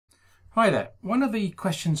Hi there. One of the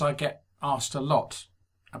questions I get asked a lot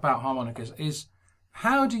about harmonicas is,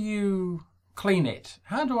 how do you clean it?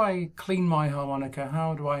 How do I clean my harmonica?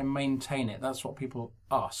 How do I maintain it? That's what people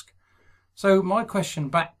ask. So my question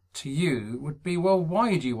back to you would be, well,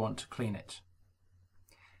 why do you want to clean it?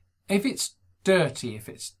 If it's dirty, if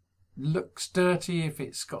it looks dirty, if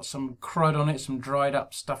it's got some crud on it, some dried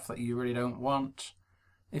up stuff that you really don't want,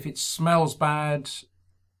 if it smells bad,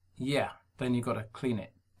 yeah, then you've got to clean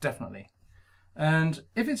it. Definitely. And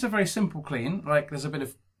if it's a very simple clean, like there's a bit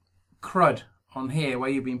of crud on here where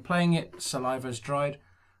you've been playing it, saliva's dried,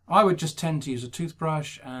 I would just tend to use a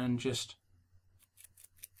toothbrush and just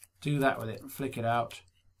do that with it and flick it out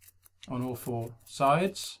on all four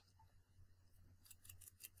sides.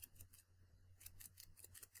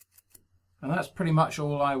 And that's pretty much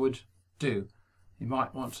all I would do. You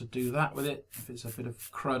might want to do that with it if it's a bit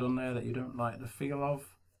of crud on there that you don't like the feel of.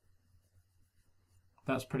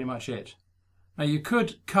 That's pretty much it. Now you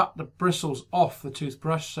could cut the bristles off the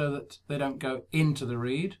toothbrush so that they don't go into the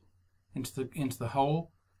reed, into the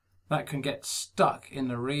hole. That can get stuck in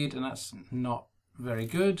the reed and that's not very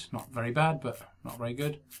good, not very bad, but not very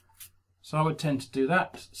good. So I would tend to do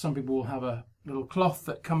that. Some people will have a little cloth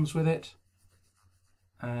that comes with it,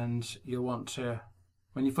 and you'll want to,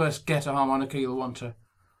 when you first get a harmonica, you'll want to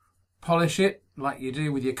polish it like you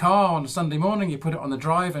do with your car on a Sunday morning. You put it on the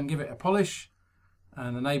drive and give it a polish.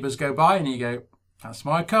 And the neighbours go by and you go, that's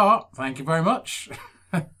my car, thank you very much.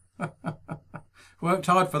 Worked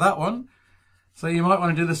hard for that one. So you might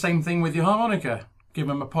want to do the same thing with your harmonica. Give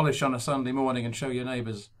them a polish on a Sunday morning and show your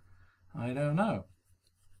neighbours. I don't know.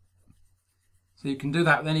 So you can do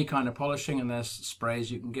that with any kind of polishing, and there's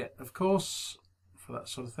sprays you can get, of course, for that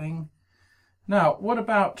sort of thing. Now, what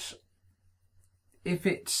about if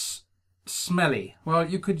it's smelly? Well,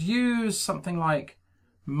 you could use something like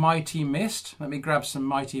Mighty Mist. Let me grab some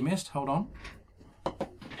Mighty Mist. Hold on.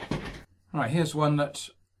 Right, here's one that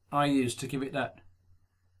I use to give it that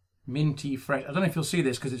minty fresh. I don't know if you'll see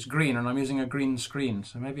this because it's green and I'm using a green screen.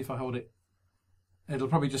 So maybe if I hold it, it'll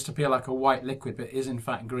probably just appear like a white liquid, but it is in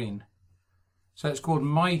fact green. So it's called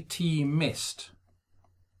Mighty Mist.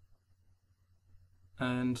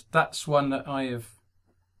 And that's one that I have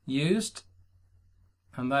used.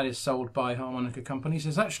 And that is sold by harmonica companies.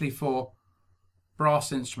 It's actually for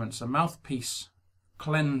brass instruments, a mouthpiece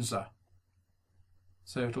cleanser.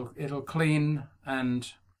 So it'll clean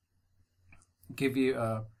and give you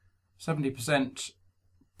a 70%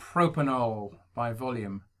 propanol by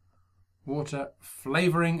volume, water,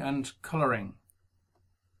 flavouring and colouring.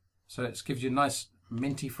 So it gives you a nice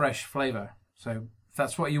minty fresh flavour. So if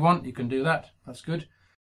that's what you want, you can do that. That's good.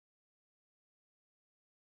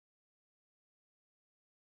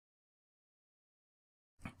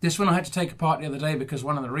 This one I had to take apart the other day because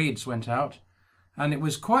one of the reeds went out and it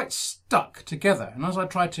was quite stuck together. And as I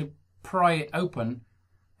tried to pry it open,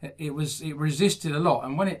 it resisted a lot.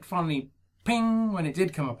 And when it finally, ping, when it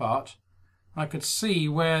did come apart, I could see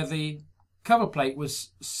where the cover plate was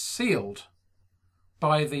sealed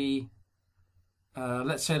by the,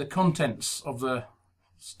 let's say, the contents of the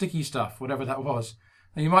sticky stuff, whatever that was.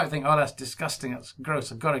 And you might think, oh, that's disgusting, that's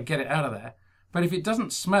gross, I've got to get it out of there. But if it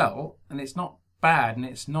doesn't smell and it's not bad and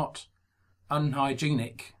it's not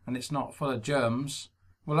unhygienic and it's not full of germs,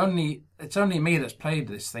 well, it's only me that's played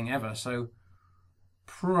this thing ever, so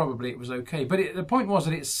probably it was okay. But the point was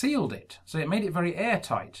that it sealed it, so it made it very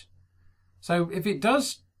airtight. So if it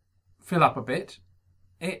does fill up a bit,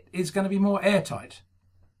 it is going to be more airtight.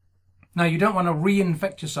 Now, you don't want to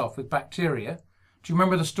reinfect yourself with bacteria. Do you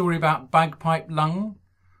remember the story about bagpipe lung,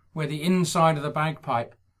 where the inside of the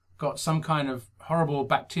bagpipe got some kind of horrible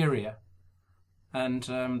bacteria? And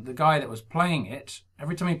the guy that was playing it,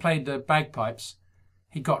 every time he played the bagpipes,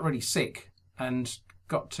 he got really sick and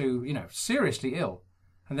got to, seriously ill.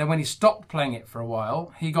 And then when he stopped playing it for a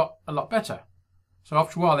while, he got a lot better. So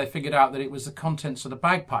after a while, they figured out that it was the contents of the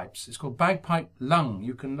bagpipes. It's called bagpipe lung.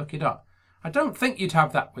 You can look it up. I don't think you'd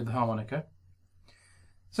have that with the harmonica.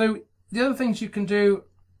 So the other things you can do,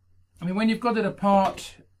 when you've got it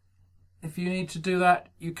apart, if you need to do that,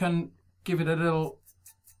 you can give it a little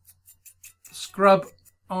scrub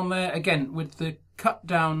on there. Again, with the cut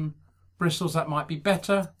down bristles, that might be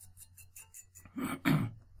better.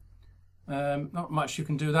 Not much you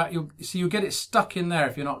can do that. You'll get it stuck in there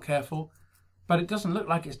if you're not careful, but it doesn't look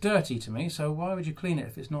like it's dirty to me, so why would you clean it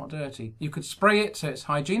if it's not dirty? You could spray it so it's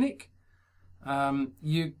hygienic.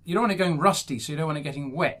 You don't want it going rusty, so you don't want it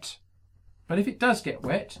getting wet. But if it does get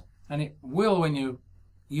wet, and it will when you're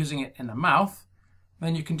using it in the mouth,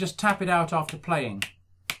 then you can just tap it out after playing.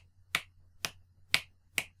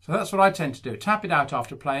 So that's what I tend to do, tap it out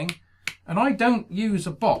after playing, And I don't use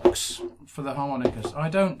a box for the harmonicas. I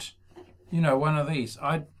don't, you know, one of these.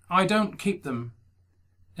 I don't keep them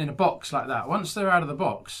in a box like that. Once they're out of the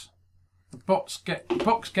box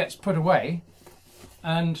gets put away,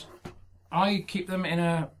 and I keep them in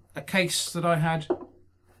a case that I had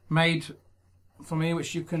made for me,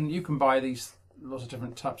 which you can buy these lots of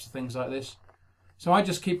different types of things like this. So I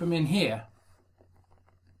just keep them in here,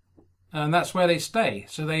 and that's where they stay.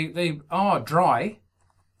 So they are dry.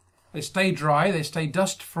 They stay dry. They stay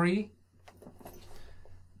dust free.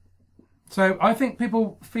 So I think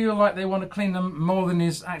people feel like they want to clean them more than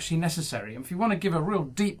is actually necessary. If you want to give a real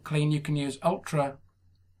deep clean, you can use ultra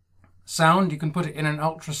sound. You can put it in an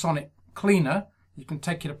ultrasonic cleaner. You can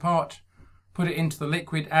take it apart, put it into the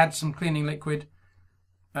liquid, add some cleaning liquid,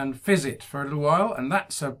 and fizz it for a little while. And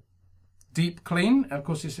that's a deep clean. Of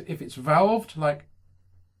course, if it's valved, like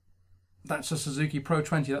that's a Suzuki Pro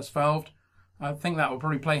 20 that's valved, I think that will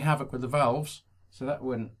probably play havoc with the valves. So that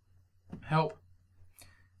wouldn't help.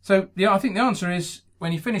 So yeah, I think the answer is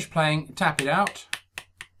when you finish playing, tap it out,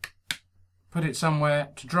 put it somewhere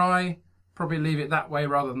to dry, probably leave it that way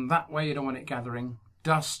rather than that way. You don't want it gathering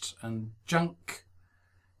dust and junk.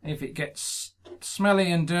 If it gets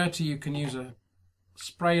smelly and dirty, you can use a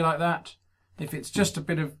spray like that. If it's just a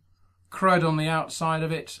bit of crud on the outside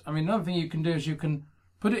of it, I mean, another thing you can do is you can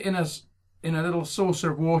put it in a little saucer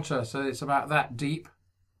of water so it's about that deep,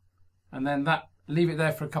 and then leave it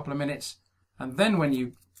there for a couple of minutes, and then when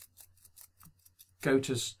you go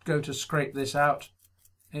to scrape this out,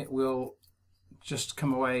 it will just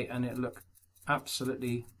come away and it'll look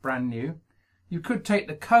absolutely brand new. You could take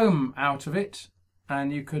the comb out of it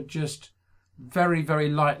and you could just very, very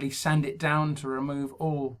lightly sand it down to remove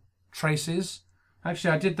all traces.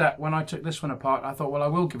 Actually, I did that when I took this one apart. I thought, well, I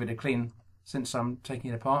will give it a clean since I'm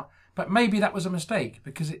taking it apart. But maybe that was a mistake,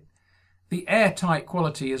 because the airtight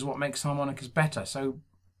quality is what makes harmonicas better. So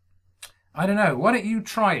I don't know. Why don't you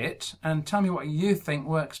try it and tell me what you think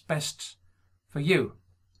works best for you?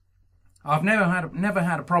 I've never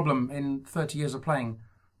had a problem in 30 years of playing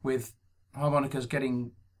with harmonicas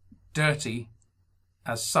getting dirty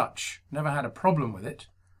as such. Never had a problem with it.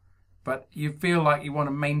 But you feel like you want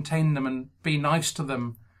to maintain them and be nice to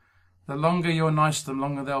them. The longer you're nice to them, the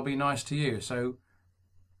longer they'll be nice to you. So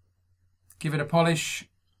give it a polish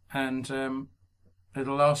and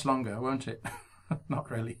it'll last longer, won't it? Not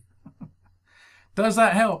really. Does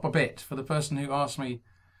that help a bit for the person who asked me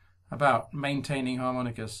about maintaining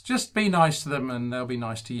harmonicas? Just be nice to them and they'll be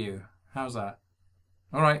nice to you. How's that?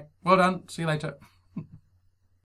 All right, well done. See you later.